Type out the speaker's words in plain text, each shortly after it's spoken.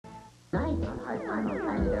Nice on hard time on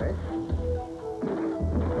planet Earth.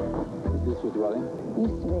 Is this your dwelling?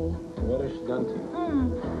 Used to be. What has she done to you?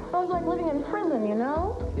 It was like living in prison, you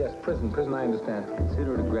know? Yes, prison, I understand.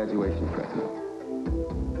 Consider it a graduation present.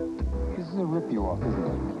 This is a rip-you-off, isn't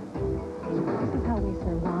it? This is how we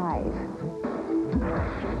survive.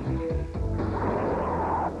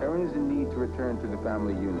 Erin is in need to return to the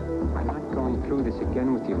family unit. I'm not going through this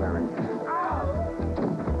again with you, Erin.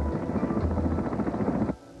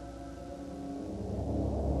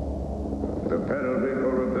 The penalty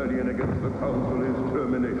for rebellion against the council is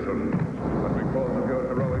termination. But because of your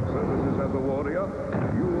heroic services as a warrior,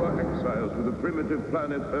 you are exiled to the primitive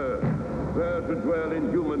planet Earth, there to dwell in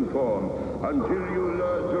human form until you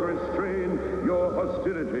learn to restrain your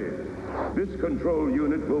hostility. This control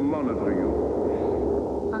unit will monitor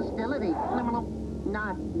you. Hostility?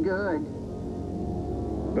 Not good.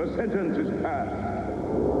 The sentence is passed.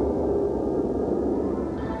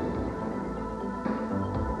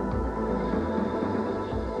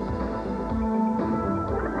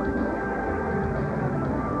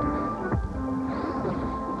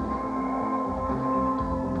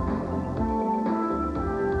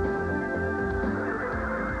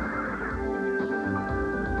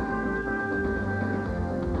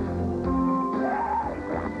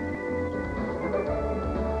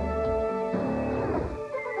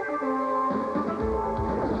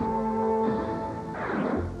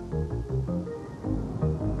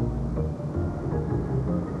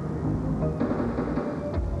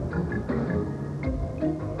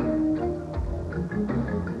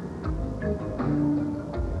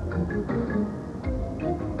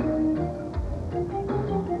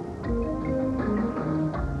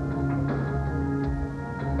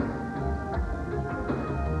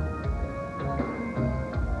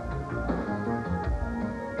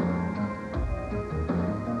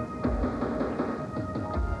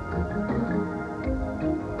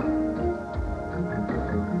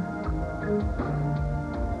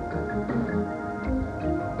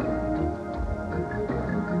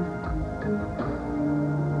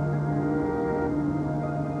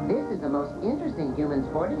 Human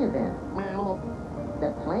sporting event.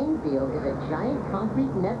 The playing field is a giant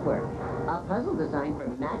concrete network, a puzzle designed for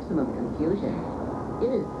maximum confusion.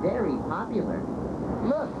 It is very popular.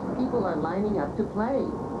 Look, people are lining up to play.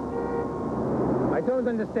 I don't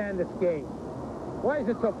understand this game. Why is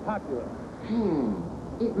it so popular?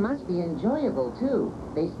 It must be enjoyable, too.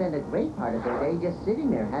 They spend a great part of their day just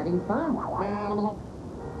sitting there having fun.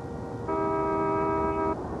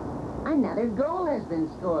 Another goal has been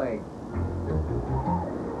scored.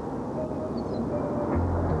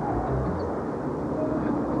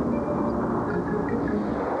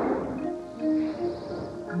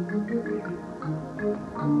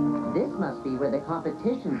 This must be where the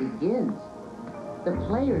competition begins. The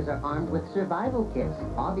players are armed with survival kits,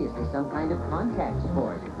 obviously some kind of contact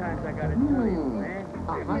sport. Sometimes I gotta tell you, man.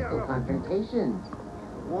 A hostile confrontation.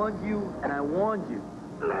 Warned you, and I warned you.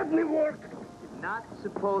 Let me work. You're not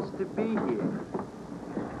supposed to be here.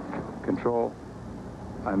 Control,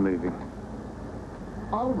 I'm leaving.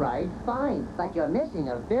 All right, fine, but you're missing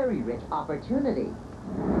a very rich opportunity.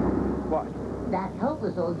 What? That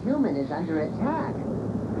helpless old human is under attack.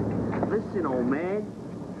 Listen, old man.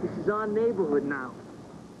 This is our neighborhood now.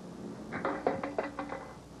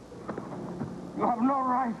 You have no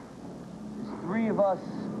right. There's 3 of us,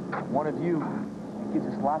 1 of you. It gives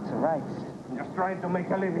us lots of rights. I'm just trying to make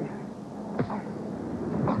a living.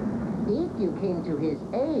 If you came to his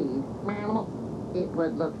aid, it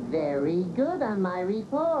would look very good on my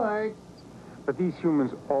report. But these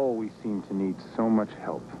humans always seem to need so much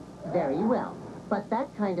help. Very well. But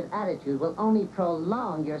that kind of attitude will only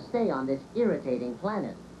prolong your stay on this irritating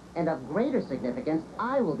planet. And of greater significance,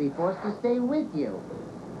 I will be forced to stay with you.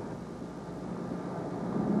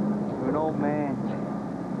 You're an old man.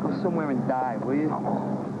 Go somewhere and die, will you?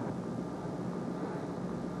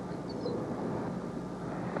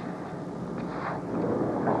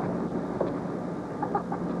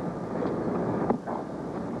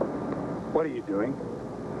 What are you doing?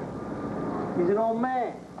 He's an old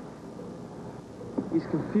man. He's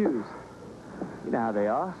confused. You know how they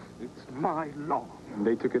are. It's my lawn. And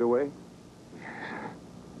they took it away?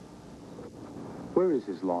 Where is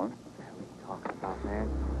his lawn? What are you talking about, man?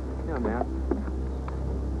 Yeah, man.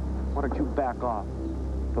 Why don't you back off?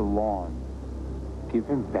 The lawn. Give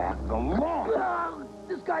him back the lawn! Oh,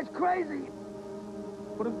 this guy's crazy.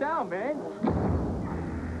 Put him down, man.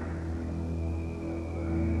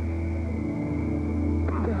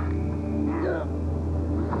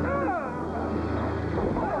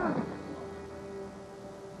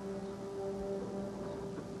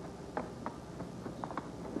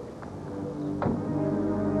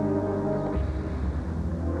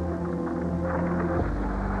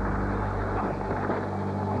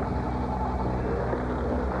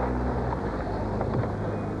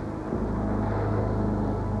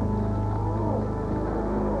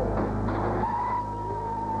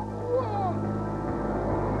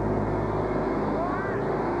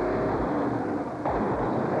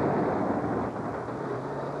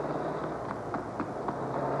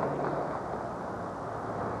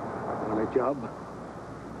 job.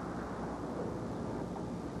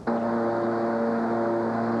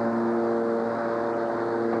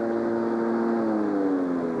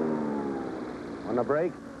 On a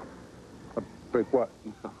break? Break what?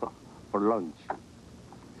 For lunch.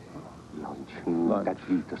 Lunch. Lunch.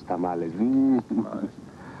 Taquitos, tamales.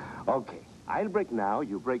 Okay. I'll break now,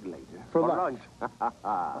 you break later. For lunch.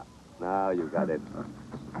 Now you got it.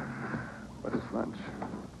 What is lunch?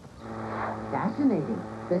 Fascinating.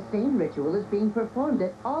 The same ritual is being performed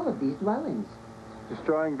at all of these dwellings.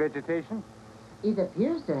 Destroying vegetation? It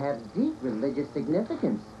appears to have deep religious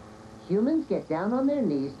significance. Humans get down on their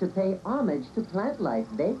knees to pay homage to plant life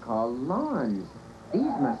they call lawns.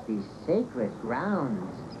 These must be sacred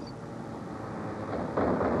grounds.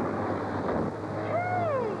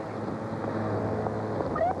 Hey!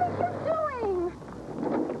 What do you think you're doing?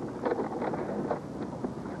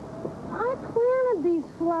 I planted these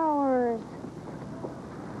flowers.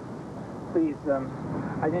 Please,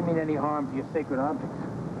 I didn't mean any harm to your sacred objects.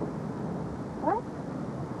 What?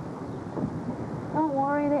 Don't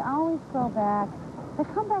worry, they always grow back. They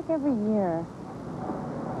come back every year.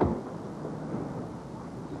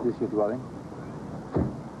 Is this your dwelling?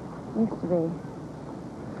 Used to be.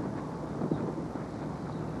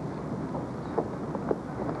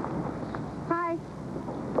 Hi.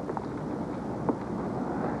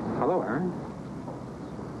 Hello, Aaron.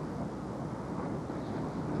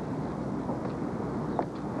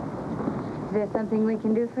 Is there something we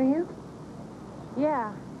can do for you?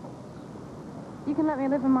 Yeah. You can let me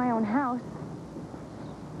live in my own house.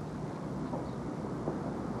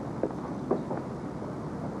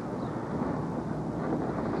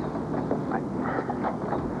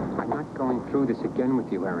 I'm not going through this again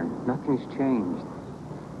with you, Aaron. Nothing's changed.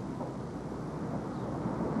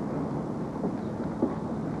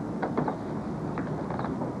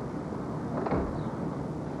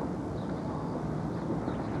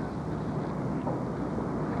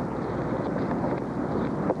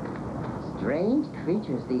 Strange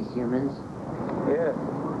creatures, these humans. Yes.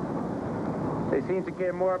 They seem to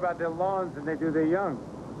care more about their lawns than they do their young.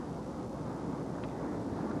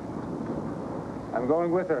 I'm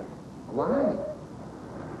going with her. Why?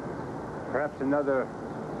 Perhaps another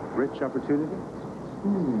rich opportunity?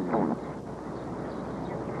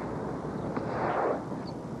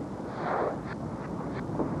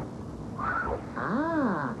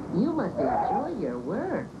 Ah, you must enjoy your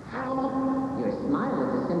work. Your smile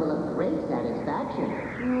is a symbol of great satisfaction.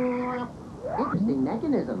 Interesting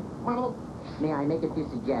mechanism. May I make a few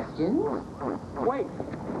suggestions? Wait!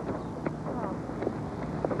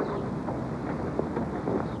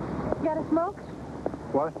 You got a smoke?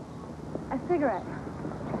 What? A cigarette.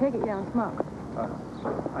 I take it you don't smoke.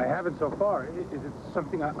 I haven't so far. Is it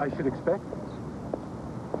something I should expect?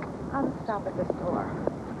 I'll just stop at the store.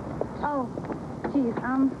 Oh, geez,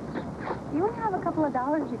 you wouldn't have a couple of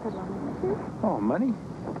dollars you could loan me, would you? Oh, money?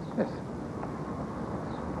 Yes.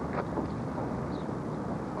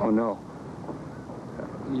 Oh, no.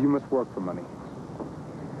 You must work for money.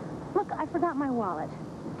 Look, I forgot my wallet.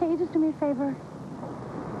 Can't you just do me a favor?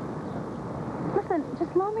 Listen,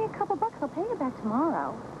 just loan me a couple bucks. I'll pay you back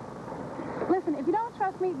tomorrow. Listen, if you don't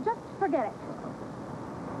trust me, just forget it.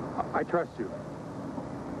 I trust you.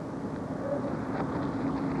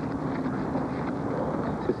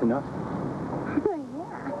 Is this enough? Yeah.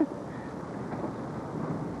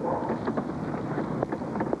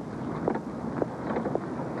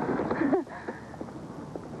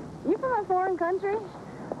 You from a foreign country?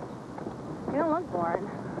 You don't look foreign.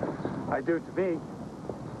 I do to me.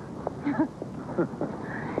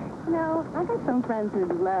 No, I got some friends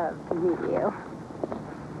who'd love to meet you.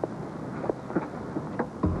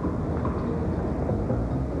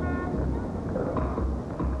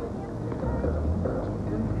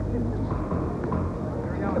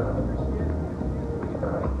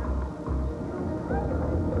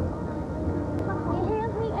 He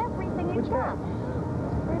hands me everything you got.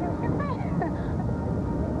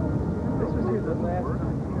 This was here the last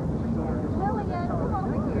time. Lillian, come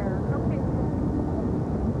over here. Okay.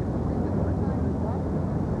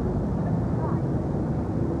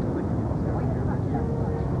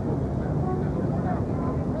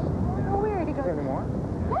 Where to go? Any more?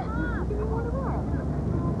 Yeah, give me one of those.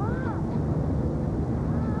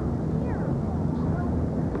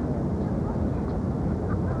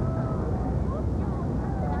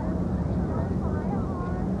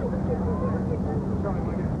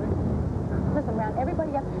 Listen, round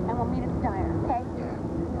everybody up, and we'll meet at the diner, okay?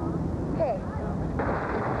 Okay.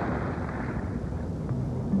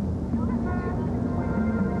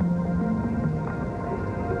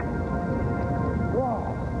 Whoa!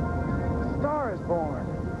 Star is born.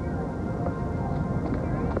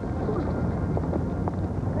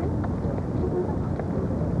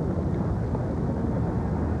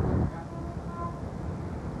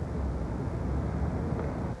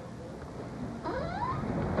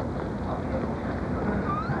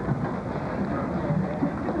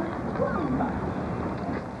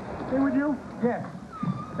 Yes.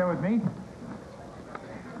 Stay with me.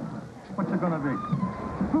 What's it gonna be?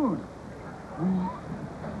 Food.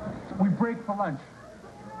 We break for lunch.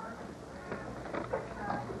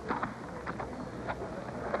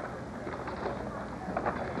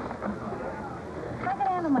 I can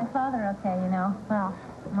handle my father okay, you know. Well,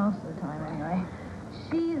 most of the time anyway.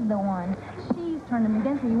 She's the one. She's turned him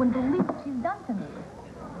against me. You wouldn't believe what she's done to me.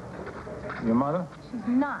 Your mother? She's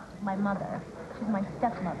not my mother. She's my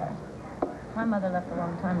stepmother. My mother left a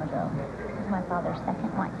long time ago. She's my father's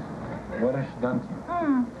second wife. What has she done to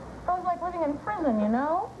you? Sounds like living in prison, you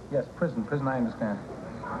know? Yes, prison, I understand.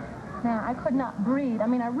 Now, I could not breathe. I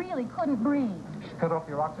mean, I really couldn't breathe. She cut off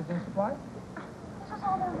your oxygen supply? This is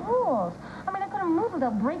all the rules. I mean, I couldn't move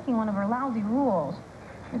without breaking one of her lousy rules.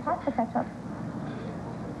 It's hard to catch up.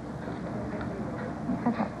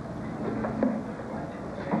 Catch up.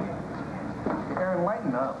 Aaron,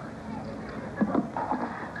 lighten up.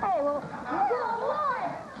 Hey, well, you're still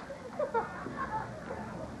alive!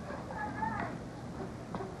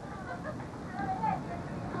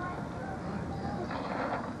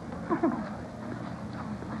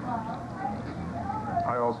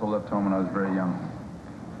 I also left home when I was very young.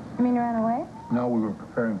 You mean you ran away? No, we were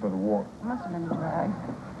preparing for the war. It must have been a drag.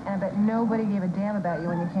 And I bet nobody gave a damn about you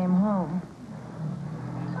when you came home.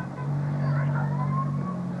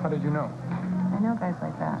 How did you know? I know guys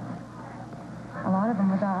like that. A lot of them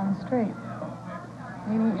were out on the street.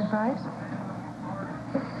 You didn't eat your fries?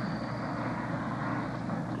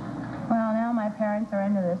 Well, now my parents are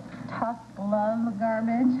into this tough love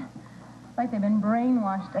garbage. It's like they've been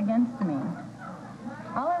brainwashed against me.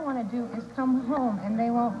 All I want to do is come home, and they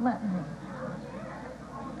won't let me.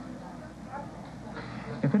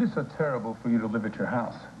 If it is so terrible for you to live at your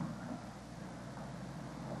house,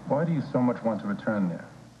 why do you so much want to return there?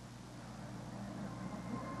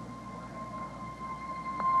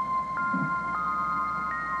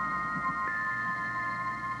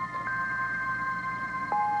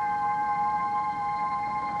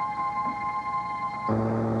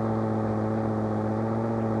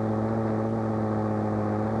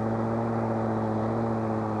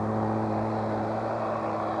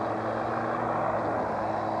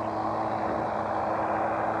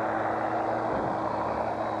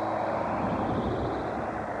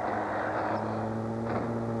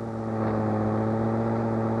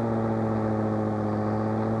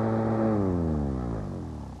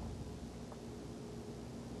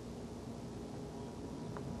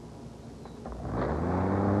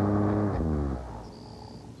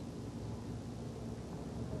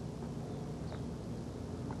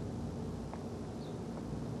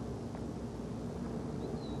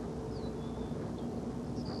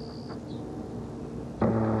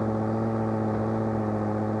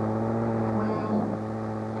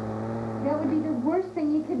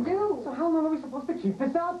 Keep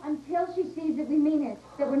this up until she sees that we mean it,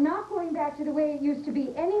 that we're not going back to the way it used to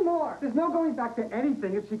be anymore. There's no going back to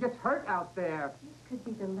anything if she gets hurt out there. This could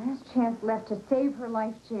be the last chance left to save her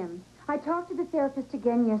life, Jim. I talked to the therapist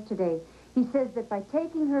again yesterday. He says that by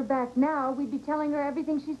taking her back now, we'd be telling her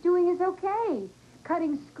everything she's doing is okay.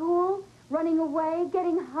 Cutting school, running away,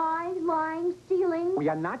 getting high, lying, stealing. We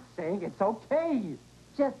are not saying it's okay.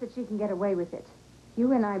 Just that she can get away with it.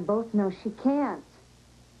 You and I both know she can't.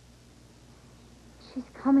 She's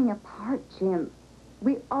coming apart, Jim.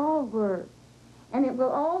 We all were. And it will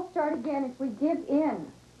all start again if we give in.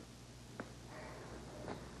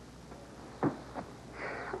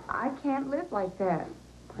 I can't live like that.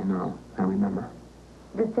 I know. I remember.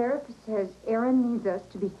 The therapist says Aaron needs us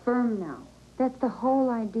to be firm now. That's the whole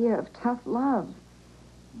idea of tough love.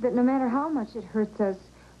 That no matter how much it hurts us,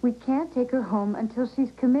 we can't take her home until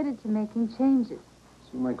she's committed to making changes.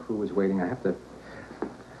 See, my crew is waiting. I have to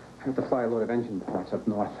fly a load of engine parts up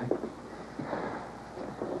north.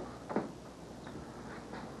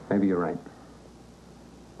 Maybe you're right.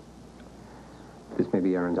 This may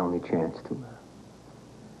be Erin's only chance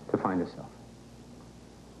to find herself.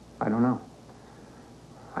 I don't know.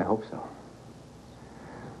 I hope so.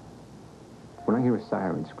 When I hear a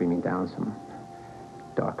siren screaming down some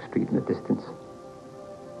dark street in the distance,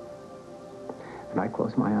 and I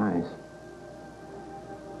close my eyes,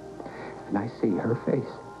 and I see her face,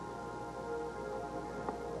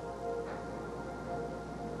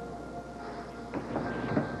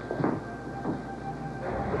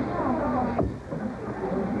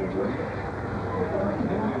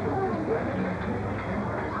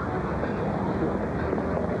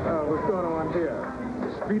 What's going on here?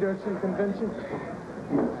 Street urchin convention?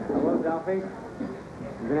 Hello, Duffy.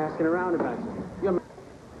 You've been asking around about you.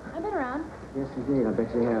 I've been around. Yes, indeed. I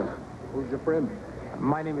bet you have. who's your friend?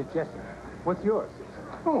 My name is Jesse. What's yours?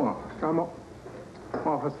 Oh,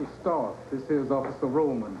 Officer Stark, this here's Officer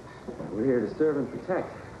Roman. We're here to serve and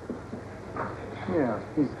protect. Yeah,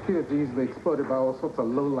 these kids are easily exploited by all sorts of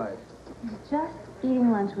lowlifes. He's just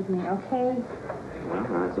eating lunch with me, okay?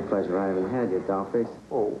 Well, it's a pleasure I haven't had yet, Dollface.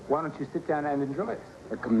 Oh, why don't you sit down and enjoy it?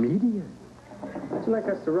 A comedian? How'd you like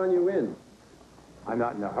us to run you in? I'm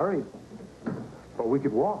not in a hurry, but we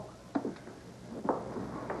could walk.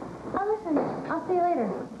 Oh, listen, I'll see you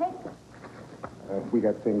later, okay? We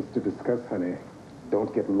got things to discuss, honey.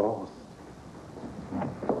 Don't get lost.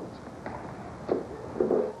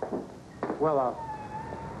 Well, I'll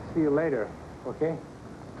see you later, okay?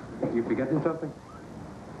 You forgetting something?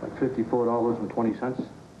 Like $54.20?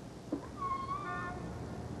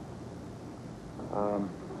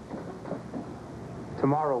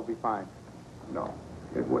 Tomorrow will be fine. No,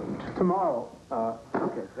 it wouldn't. Tomorrow,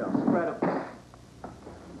 Okay, Phil, spread them.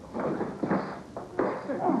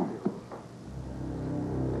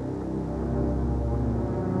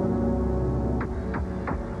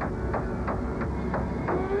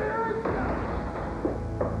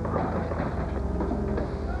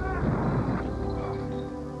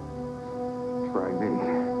 try me.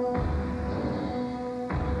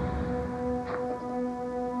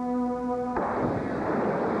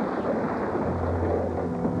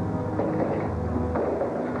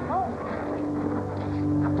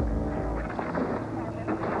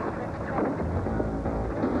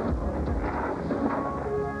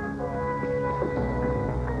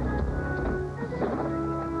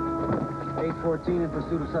 In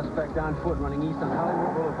pursuit of suspect on foot running east on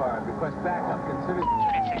Hollywood Boulevard. Request backup. Consider...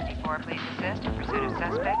 Unit 64, please assist in pursuit of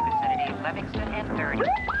suspect, vicinity of Livingston and 30.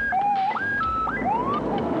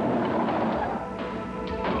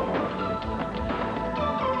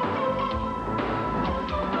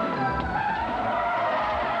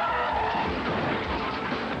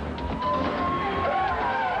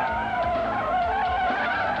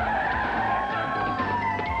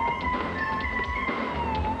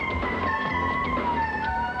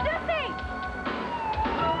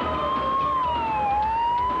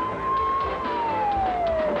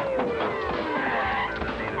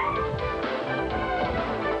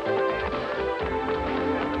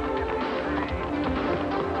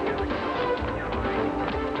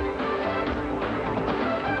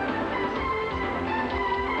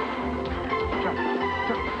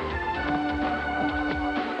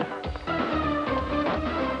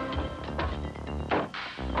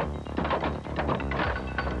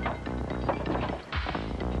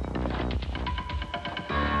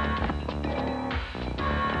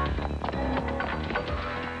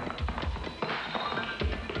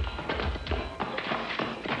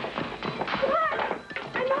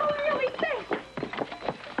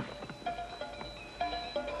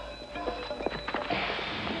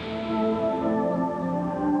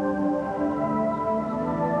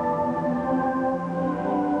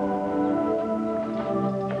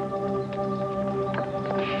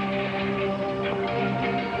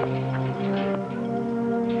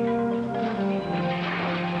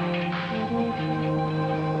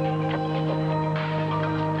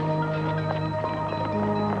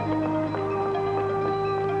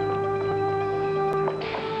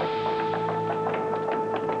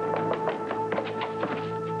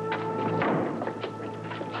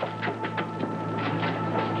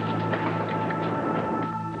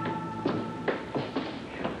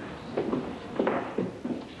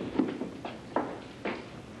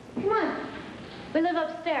 We live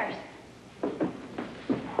upstairs.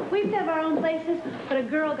 We used to have our own places, but a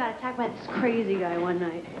girl got attacked by this crazy guy one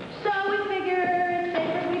night. So we figured it's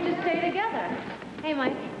safer if we just stay together. Hey,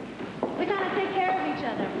 Mike, we kind of take care of each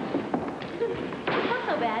other. It's not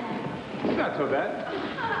so bad. It's not so bad.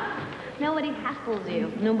 Nobody hassles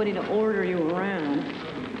you. Nobody to order you around.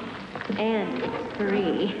 And it's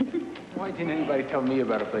free. Why didn't anybody tell me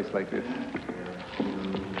about a place like this?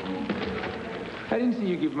 I didn't see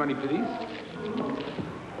you give money for these.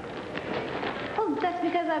 Oh, that's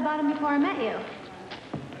because I bought them before I met you.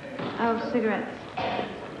 Oh, cigarettes.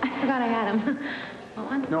 I forgot I had them. Want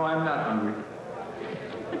one? No, I'm not hungry.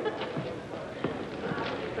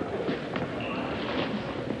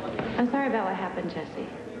 I'm sorry about what happened, Jesse.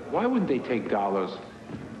 Why wouldn't they take dollars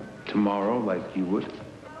tomorrow like you would?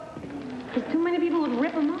 Because too many people would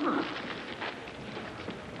rip them off.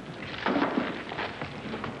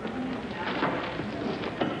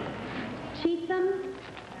 Cheat them?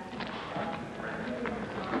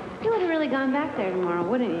 You would have really gone back there tomorrow,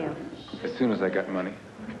 wouldn't you? As soon as I got money.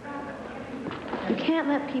 You can't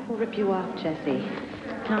let people rip you off, Jesse.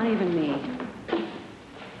 Not even me.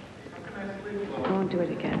 I won't do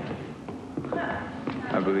it again.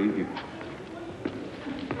 I believe you.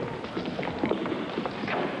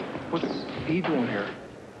 he doing here?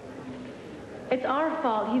 It's our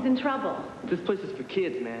fault. He's in trouble. This place is for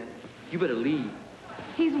kids, man. You better leave.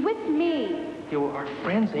 He's with me. Yeah, well, our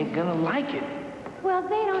friends ain't gonna like it. Well, they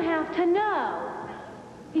don't have to know.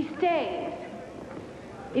 He stays.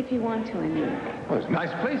 If you want to, I mean. Well, it's a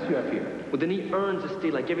nice place you have here. Well, then he earns a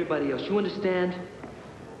stay like everybody else. You understand?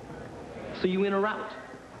 So you in or out?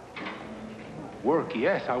 Work,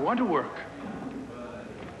 yes, I want to work.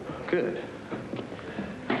 Good.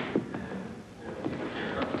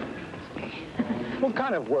 What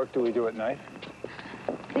kind of work do we do at night?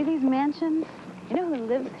 See these mansions? You know who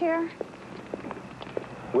lives here?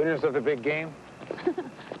 Winners of the big game?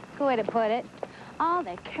 Good way to put it. All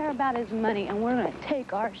they care about is money, and we're going to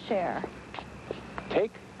take our share.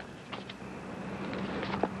 Take?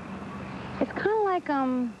 It's kind of like,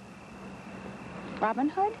 Robin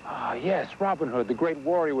Hood? Ah, yes, Robin Hood, the great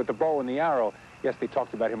warrior with the bow and the arrow. Yes, they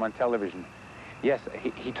talked about him on television. Yes,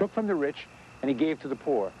 he took from the rich, and he gave to the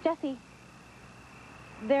poor. Jesse,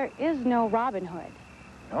 there is no Robin Hood.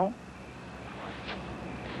 No?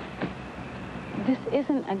 This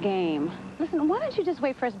isn't a game. Listen, why don't you just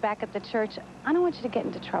wait for us back at the church? I don't want you to get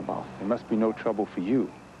into trouble. There must be no trouble for you.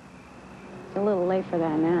 It's a little late for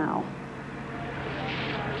that now.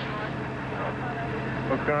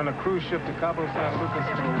 We're on a cruise ship to Cabo San Lucas.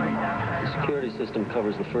 The security system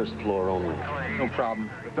covers the first floor only. No problem.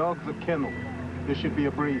 The dog's a kennel. This should be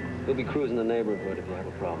a breeze. We'll be cruising the neighborhood if you have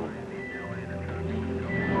a problem.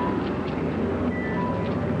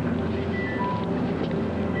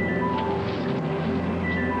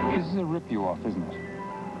 This is a rip-you-off, isn't it?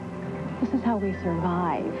 This is how we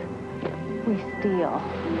survive. We steal.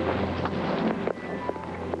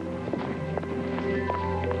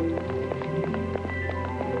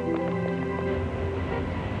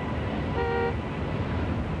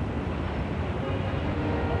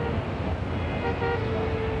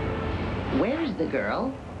 Where's the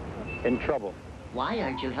girl? In trouble. Why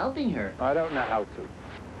aren't you helping her? I don't know how to.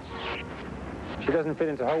 She doesn't fit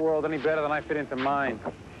into her world any better than I fit into mine.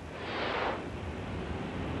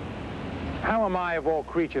 How am I, of all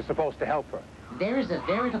creatures, supposed to help her? There is a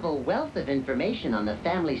veritable wealth of information on the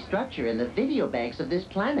family structure in the video banks of this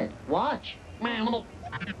planet. Watch.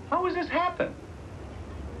 How has this happened?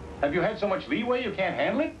 Have you had so much leeway you can't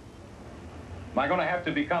handle it? Am I going to have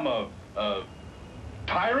to become a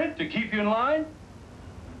tyrant to keep you in line?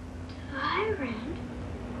 Tyrant?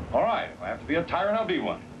 All right, if I have to be a tyrant, I'll be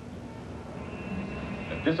one.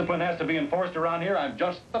 If discipline has to be enforced around here, I'm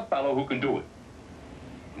just the fellow who can do it.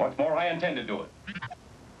 What's more, I intend to do it.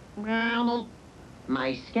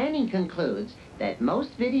 My scanning concludes that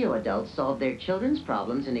most video adults solve their children's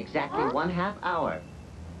problems in exactly 1/2 hour.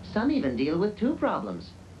 Some even deal with 2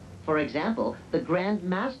 problems. For example, the Grand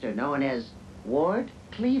Master known as Ward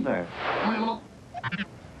Cleaver. Well,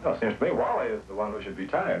 it seems to me Wally is the one who should be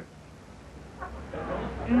tired.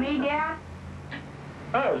 Me, Dad?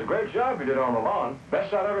 Oh, it was a great job you did on the lawn.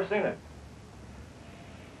 Best I've ever seen it.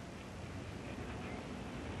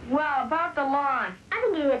 Well, about the lawn. I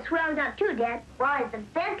think it swells up too, Dad. Why, it's the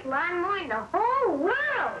best lawnmower in the whole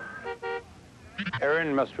world.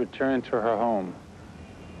 Erin must return to her home.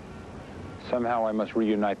 Somehow I must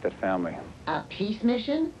reunite that family. A peace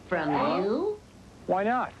mission from you? Why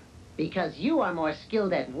not? Because you are more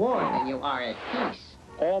skilled at war than you are at peace.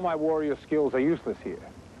 All my warrior skills are useless here.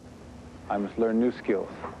 I must learn new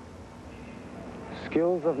skills.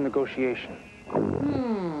 Skills of negotiation.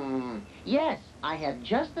 Yes, I have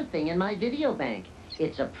just the thing in my video bank.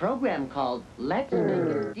 It's a program called Let's Make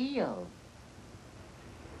a Deal.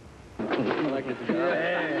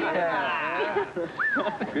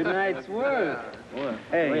 Good night's work.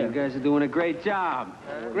 Hey, you guys are doing a great job.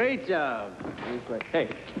 Great job. Hey.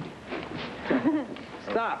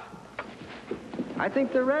 Stop. I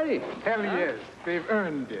think they're ready. Hell yes. They've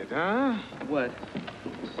earned it, huh? What?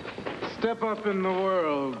 Step up in the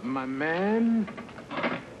world, my man.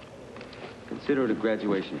 Consider it a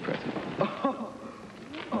graduation present.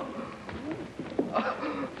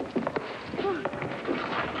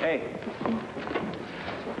 Hey.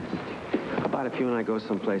 How about if you and I go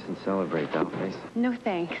someplace and celebrate, Dollface? No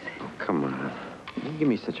thanks. Come on. What do you give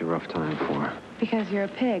me such a rough time for? Because you're a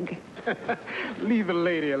pig. Leave a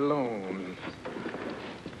lady alone.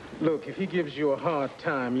 Look, if he gives you a hard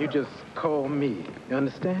time, you just call me. You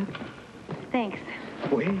understand? Thanks.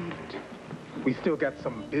 Wait. We still got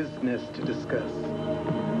some business to discuss.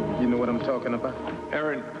 You know what I'm talking about?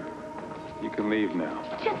 Erin, you can leave now.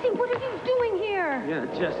 Jesse, what are you doing here? Yeah,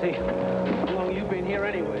 Jesse. How long you been here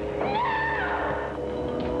anyway?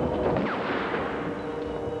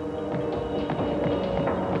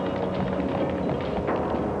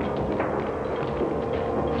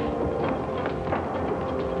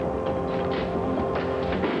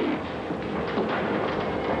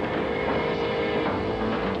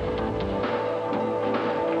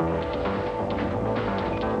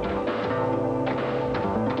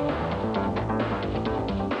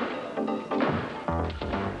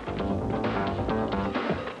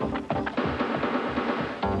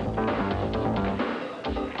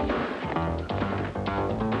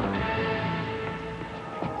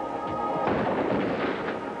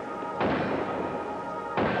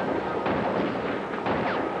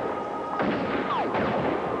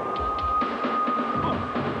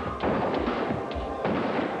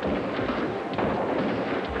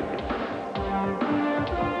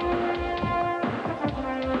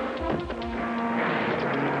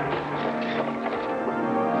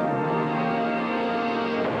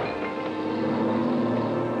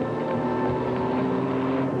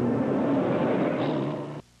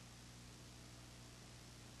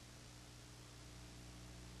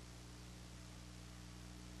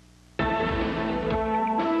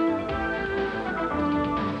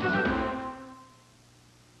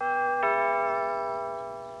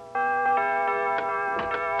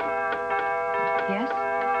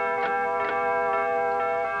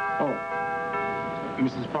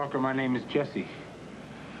 my name is Jesse.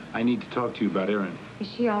 I need to talk to you about Erin. Is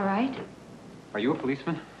she all right? Are you a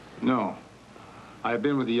policeman? No. I have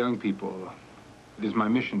been with the young people. It is my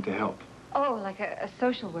mission to help. Oh, like a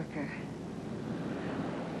social worker.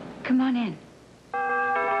 Come on in.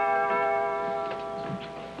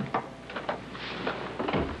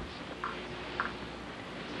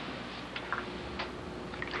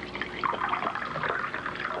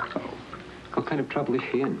 What kind of trouble is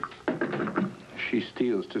she in? She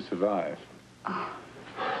steals to survive. Oh.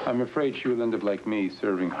 I'm afraid she will end up like me,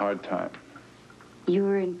 serving hard time. You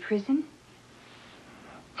were in prison?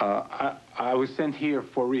 I was sent here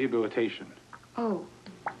for rehabilitation. Oh.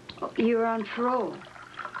 You were on parole.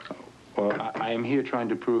 Well, I am here trying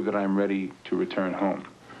to prove that I'm ready to return home.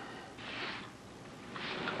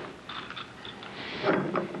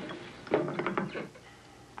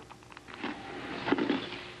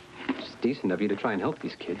 It's decent of you to try and help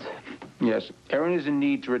these kids. Yes, Erin is in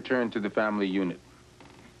need to return to the family unit.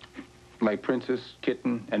 Like Princess,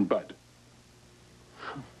 Kitten, and Bud.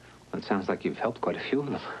 Well, it sounds like you've helped quite a few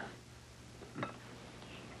of them.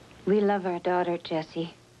 We love our daughter,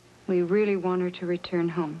 Jessie. We really want her to return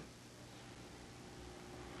home.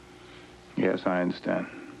 Yes, I understand.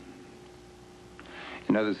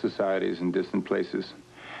 In other societies and distant places,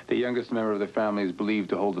 the youngest member of the family is believed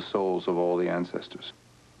to hold the souls of all the ancestors.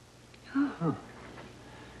 Oh.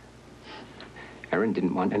 Erin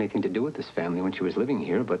didn't want anything to do with this family when she was living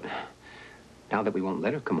here, but now that we won't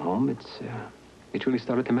let her come home, it's really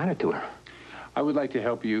started to matter to her. I would like to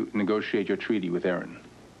help you negotiate your treaty with Erin.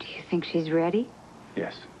 Do you think she's ready?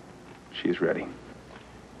 Yes, she is ready.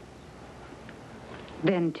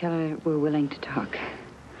 Then tell her we're willing to talk.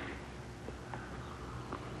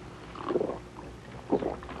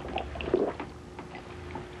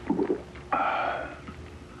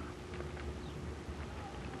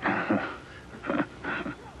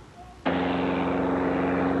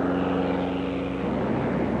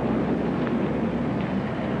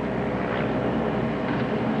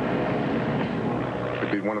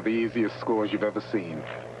 One of the easiest scores you've ever seen.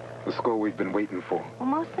 The score we've been waiting for. Well,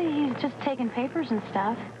 mostly he's just taking papers and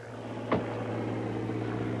stuff.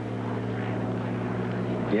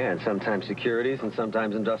 Yeah, and sometimes securities and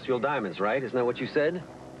sometimes industrial diamonds, right? Isn't that what you said?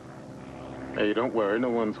 Hey, don't worry.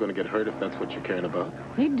 No one's going to get hurt if that's what you're caring about.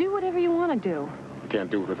 You do whatever you want to do. We can't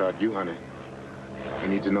do it without you, honey. We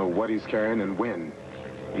need to know what he's carrying and when.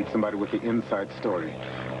 Need somebody with the inside story.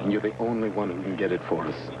 And you're the only one who can get it for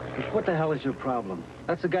us. What the hell is your problem?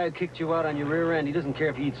 That's the guy who kicked you out on your rear end. He doesn't care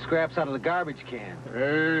if you eat scraps out of the garbage can.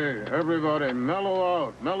 Hey, everybody, mellow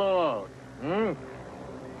out, mellow out. Hmm?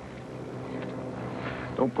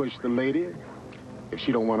 Don't push the lady if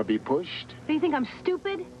she don't want to be pushed. Do you think I'm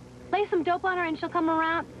stupid? Lay some dope on her and she'll come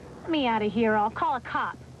around? Let me out of here. I'll call a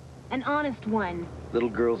cop. An honest one. Little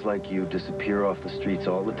girls like you disappear off the streets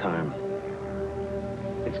all the time.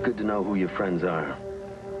 It's good to know who your friends are.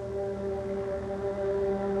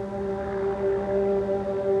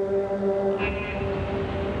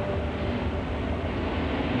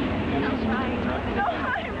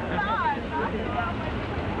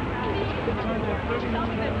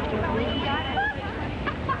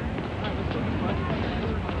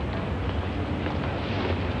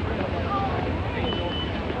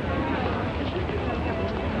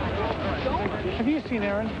 Have you seen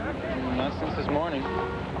Erin? Not since this morning.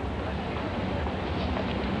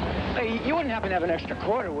 Hey, you wouldn't happen to have an extra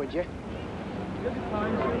quarter, would you?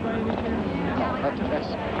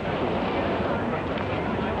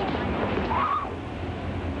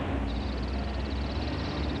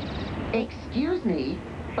 Excuse me,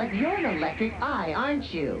 but you're an electric eye,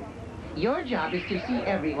 aren't you? Your job is to see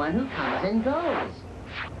everyone who comes and goes.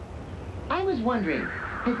 I was wondering,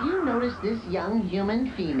 have you noticed this young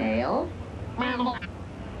human female?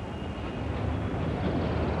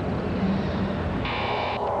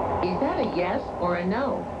 Is that a yes or a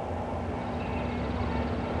no?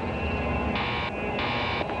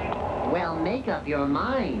 Well, make up your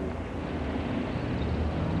mind.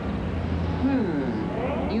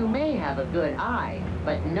 You may have a good eye,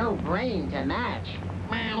 but no brain to match.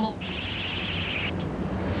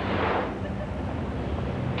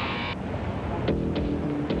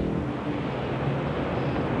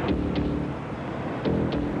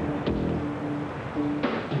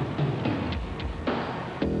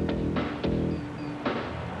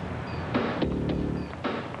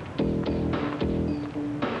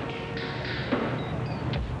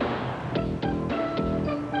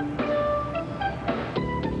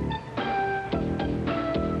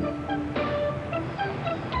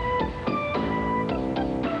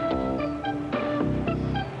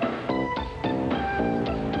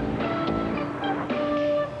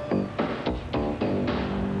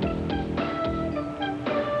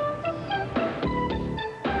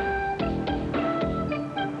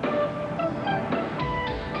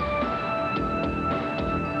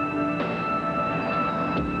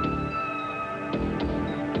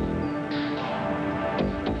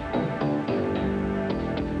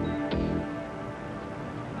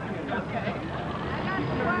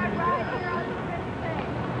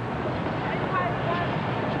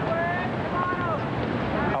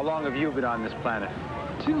 you been on this planet?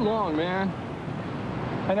 Too long, man.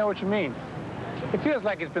 I know what you mean. It feels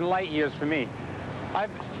like it's been light years for me.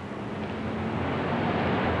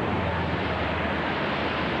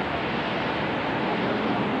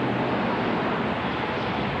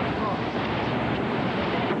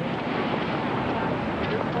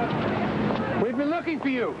 We've been looking for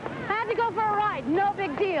you. I had to go for a ride. No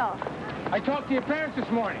big deal. I talked to your parents this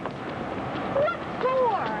morning. What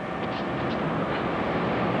for?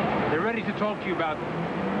 They're ready to talk to you about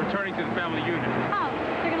returning to the family unit. Oh,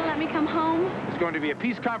 they're gonna let me come home? It's going to be a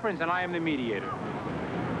peace conference, and I am the mediator.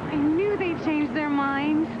 I knew they'd change their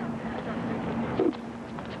minds.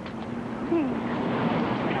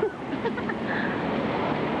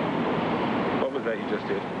 What was that you just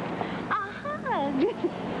did? A hug.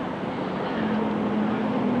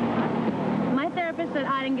 My therapist said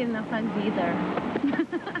I didn't get enough hugs either.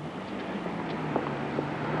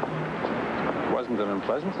 It wasn't an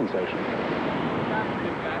unpleasant sensation.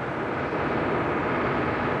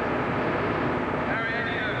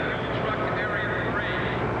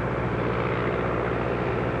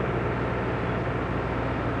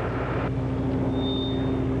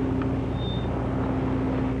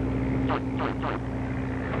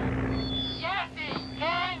 Jesse,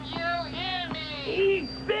 can you hear me?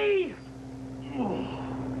 Easy!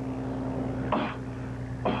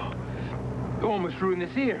 Almost ruined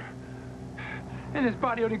this ear. And this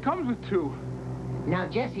body only comes with 2. Now,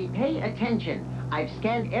 Jesse, pay attention. I've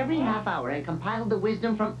scanned every half hour and compiled the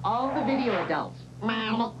wisdom from all the video adults.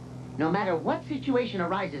 No matter what situation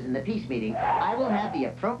arises in the peace meeting, I will have the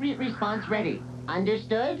appropriate response ready.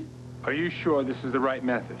 Understood? Are you sure this is the right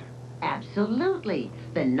method? Absolutely.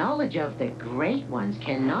 The knowledge of the great ones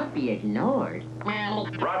cannot be ignored.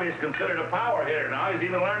 Robbie's considered a power hitter now. He's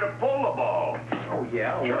even learned to pull the ball. Oh,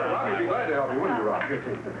 yeah? Sure, Robbie'd be glad to help you, wouldn't you, Robbie?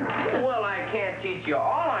 Well, I can't teach you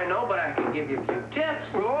all I know, but I can give you a few tips.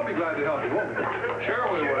 We'll all be glad to help you, won't we? Sure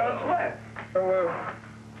we will. Don't sweat. So,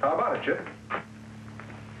 how about it, Chip?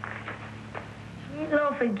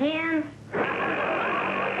 Meatloaf again?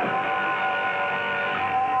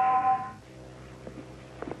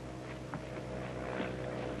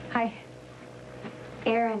 Hi.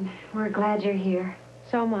 Aaron, we're glad you're here.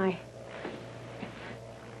 So am I.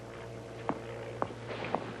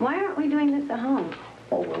 Why aren't we doing this at home?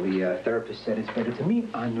 Oh, well, the therapist said it's better to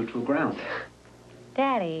meet on neutral ground.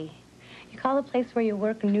 Daddy, you call the place where you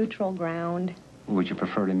work neutral ground? Would you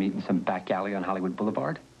prefer to meet in some back alley on Hollywood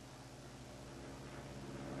Boulevard?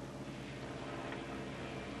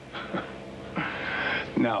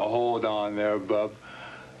 Now, hold on there, Bub.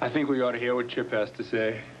 I think we ought to hear what Chip has to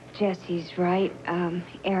say. Jesse's right.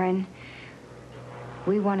 Aaron,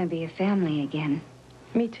 we want to be a family again.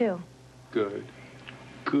 Me too. Good.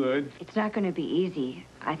 Good. It's not going to be easy.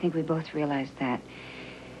 I think we both realize that.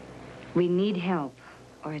 We need help,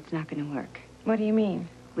 or it's not going to work. What do you mean?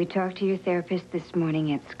 We talked to your therapist this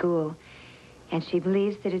morning at school, and she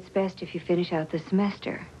believes that it's best if you finish out the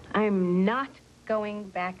semester. I'm not going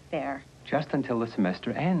back there. Just until the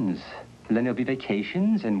semester ends. And then there'll be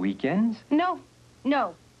vacations and weekends. No.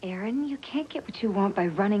 No. Aaron, you can't get what you want by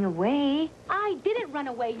running away. I didn't run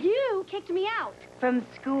away. You kicked me out. From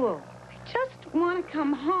school. I just want to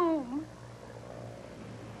come home.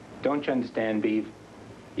 Don't you understand, Beav?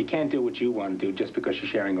 You can't do what you want to do just because you're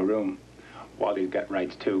sharing a room. Wally's got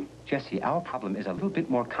rights, too. Jesse, our problem is a little bit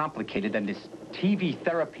more complicated than this TV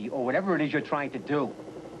therapy or whatever it is you're trying to do.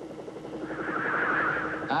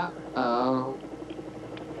 Uh-oh.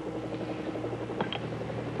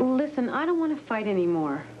 Listen, I don't want to fight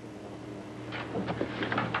anymore.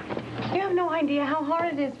 You have no idea how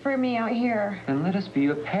hard it is for me out here. Then let us be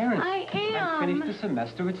your parents. I am. And finish the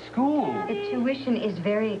semester at school. The tuition is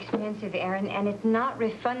very expensive, Aaron, and it's not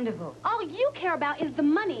refundable. All you care about is the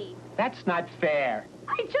money. That's not fair.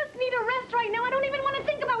 I just need a rest right now. I don't even want to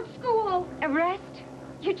think about school. A rest?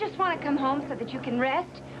 You just want to come home so that you can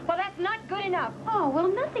rest? Well, that's not good enough. Oh, well,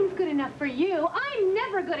 nothing's good enough for you. I'm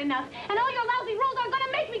never good enough. And all your lousy rules aren't going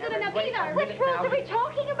to make me good enough either. Which rules are we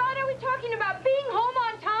talking about? Are we talking about being home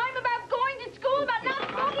on time, about going to school, about not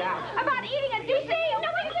smoking, about eating a decent meal?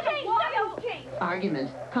 Nothing's changed. Nothing's changed.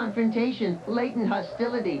 Arguments, confrontation, latent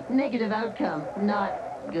hostility, negative outcome. Not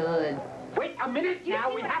good. Wait a minute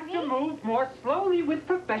now. We have to move more slowly with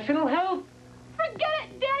professional help. Forget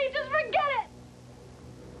it, Daddy. Just forget it.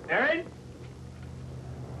 Aaron?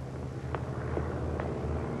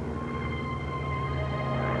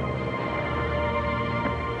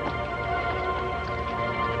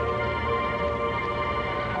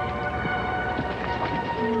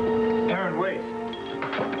 Aaron, wait.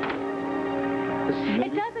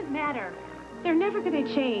 It doesn't matter. They're never going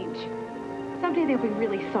to change. someday they'll be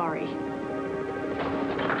really sorry.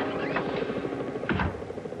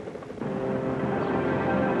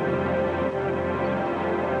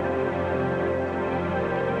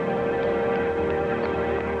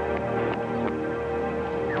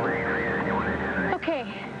 Okay,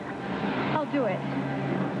 I'll do it.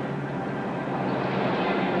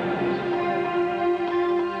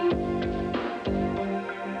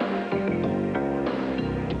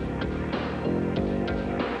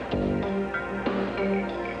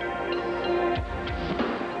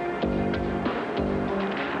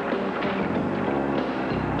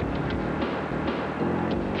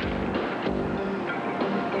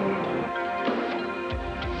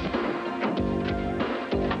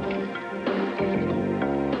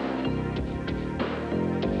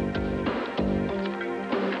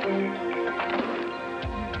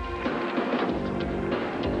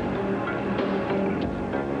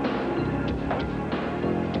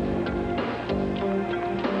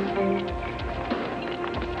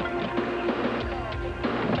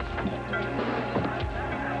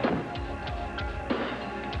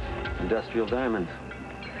 Industrial diamonds.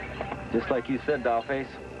 Just like you said, Dollface.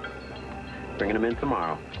 Bringing them in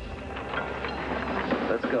tomorrow.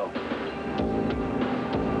 Let's go.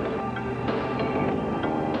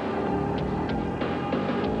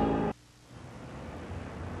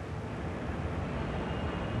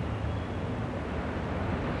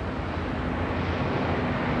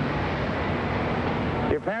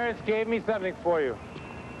 Your parents gave me something for you.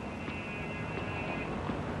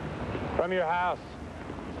 From your house.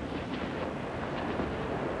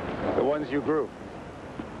 The ones you grew.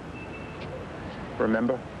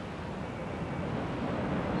 Remember?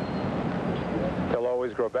 They'll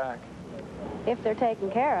always grow back. If they're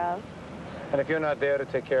taken care of, And if you're not there to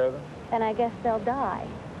take care of them? then I guess they'll die.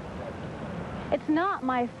 It's not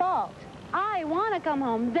my fault. I want to come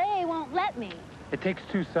home. They won't let me. It takes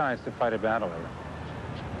two sides to fight a battle, Ella.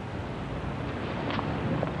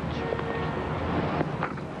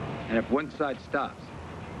 And if one side stops,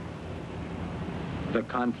 the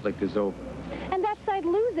conflict is over. And that side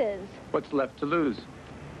loses. What's left to lose?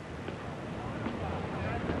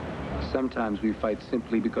 Sometimes we fight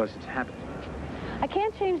simply because it's habit. I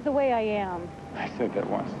can't change the way I am. I said that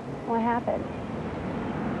once. What happened?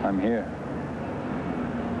 I'm here.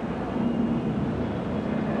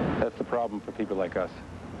 That's the problem for people like us.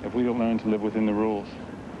 If we don't learn to live within the rules,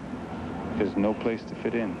 there's no place to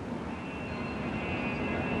fit in.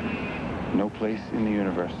 No place in the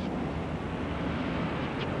universe.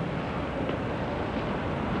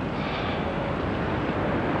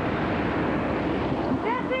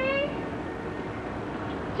 Jesse!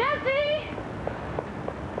 Jesse!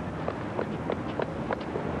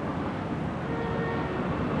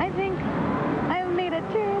 I think I've made a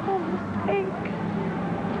terrible mistake.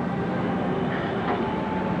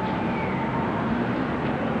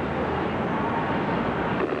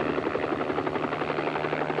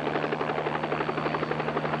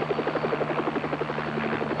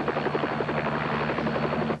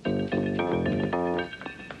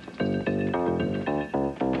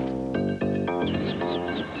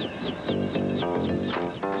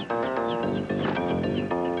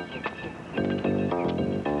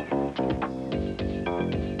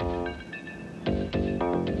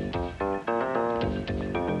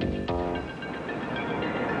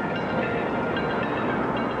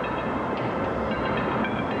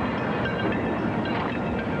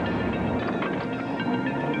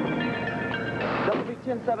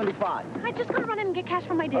 $10.75. I just gotta run in and get cash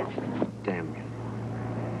from my dad. Damn.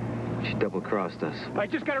 She double-crossed us. I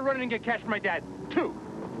just gotta run in and get cash from my dad, too.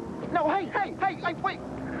 No, hey, wait.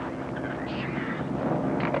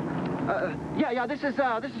 Yeah, this is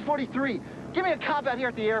 43. Give me a cop out here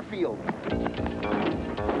at the airfield.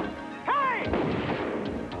 Hey!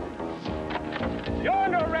 You're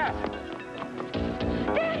under arrest.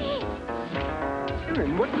 Daddy!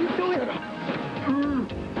 Aaron, what are you doing?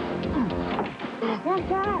 What's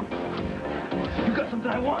that? You got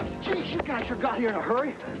something I want? Geez, you guys sure got here in a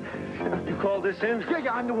hurry. You called this in?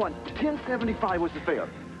 Yeah, I'm the one. $10.75 was the fare.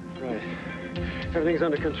 Right. Everything's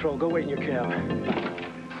under control. Go wait in your cab.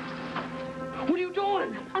 What are you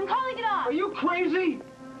doing? I'm calling it off. Are you crazy?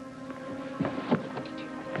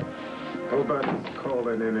 Nobody's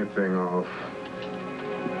calling anything off.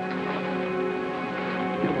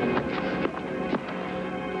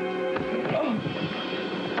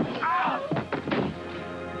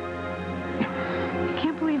 I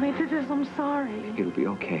can't believe I did this. I'm sorry. It'll be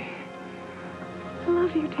okay. I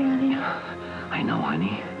love you, Daddy. I know,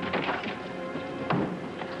 honey.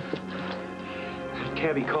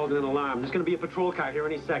 Cabby called in an alarm. There's going to be a patrol car here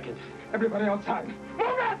any second. Everybody outside. Move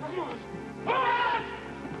it!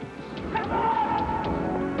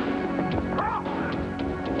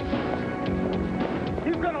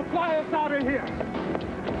 He's gonna fly us out of here.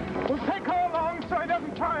 We'll take her along so he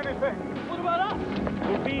doesn't try anything. What about us?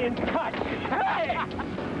 We'll be in touch. Hey!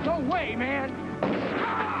 No way, man.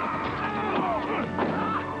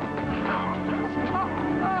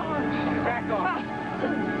 Back off.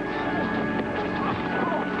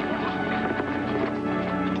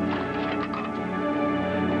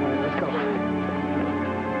 Let's go.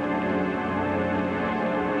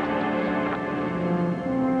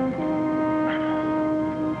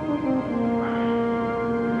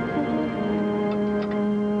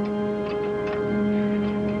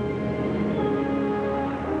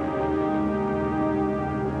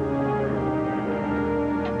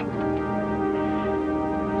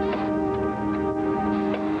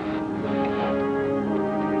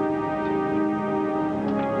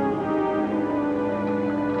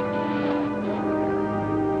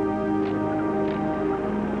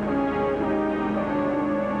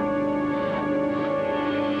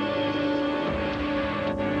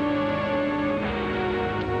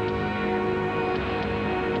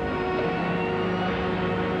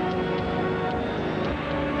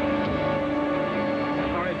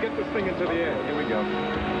 Thing into the air. Here we go.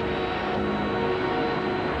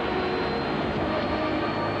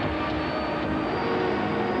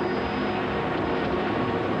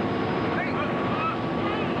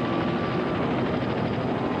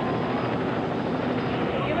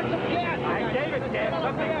 Give it some gas. I gave it gas.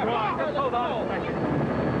 Something's wrong. Just hold on a second.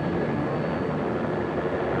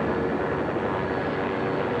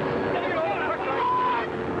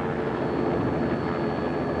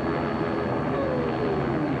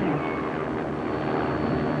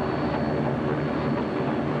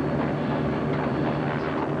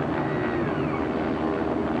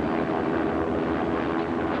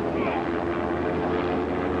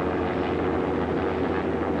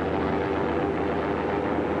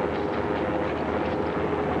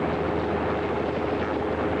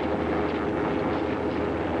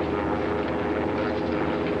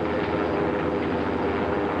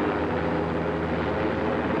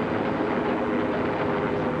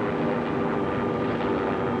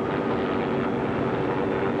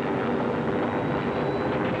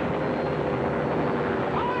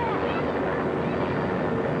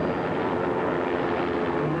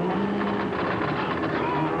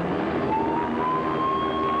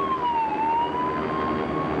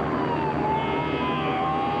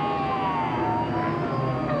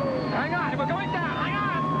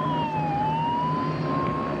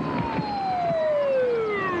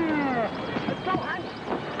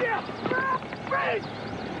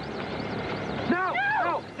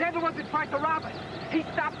 Tried to rob us. He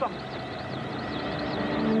stopped them.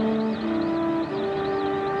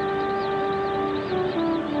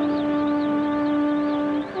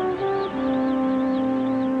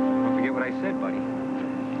 Don't forget what I said, buddy.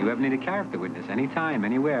 You ever need a character witness, anytime,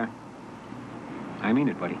 anywhere. I mean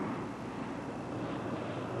it, buddy.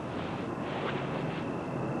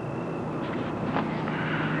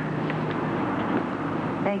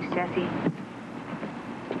 Thanks, Jesse.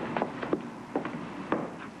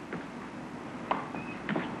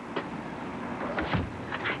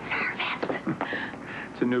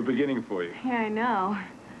 It's a new beginning for you. Yeah, I know.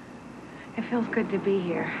 It feels good to be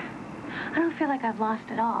here. I don't feel like I've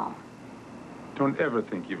lost it all. Don't ever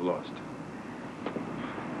think you've lost.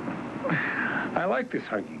 I like this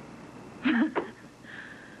hugging.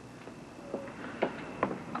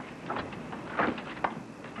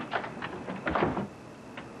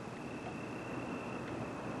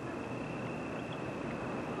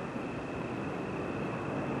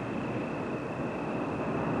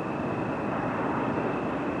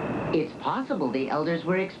 It's possible the elders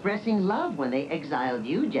were expressing love when they exiled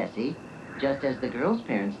you, Jesse, just as the girl's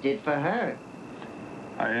parents did for her.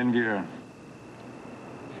 I envy her.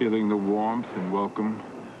 Feeling the warmth and welcome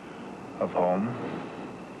of home.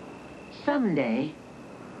 Someday.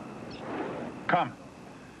 Come.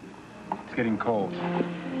 It's getting cold.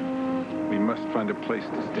 We must find a place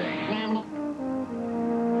to stay.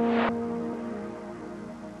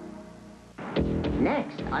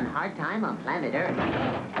 Next on Hard Time on Planet Earth.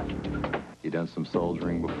 You done some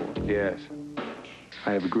soldiering before? Yes.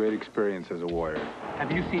 I have a great experience as a warrior.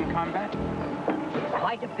 Have you seen combat?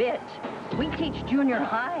 Quite a bit. We teach junior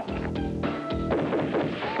high.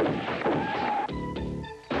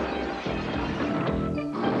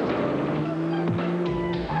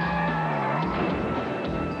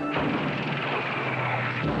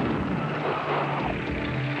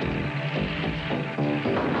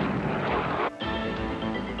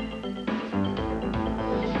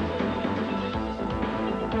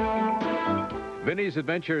 Vinny's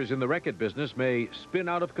adventures in the racket business may spin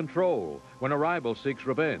out of control when a rival seeks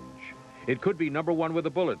revenge. It could be #1 with a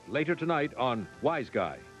bullet later tonight on Wise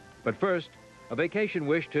Guy. But first, a vacation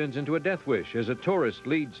wish turns into a death wish as a tourist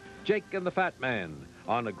leads Jake and the Fat Man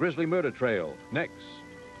on a grisly murder trail next.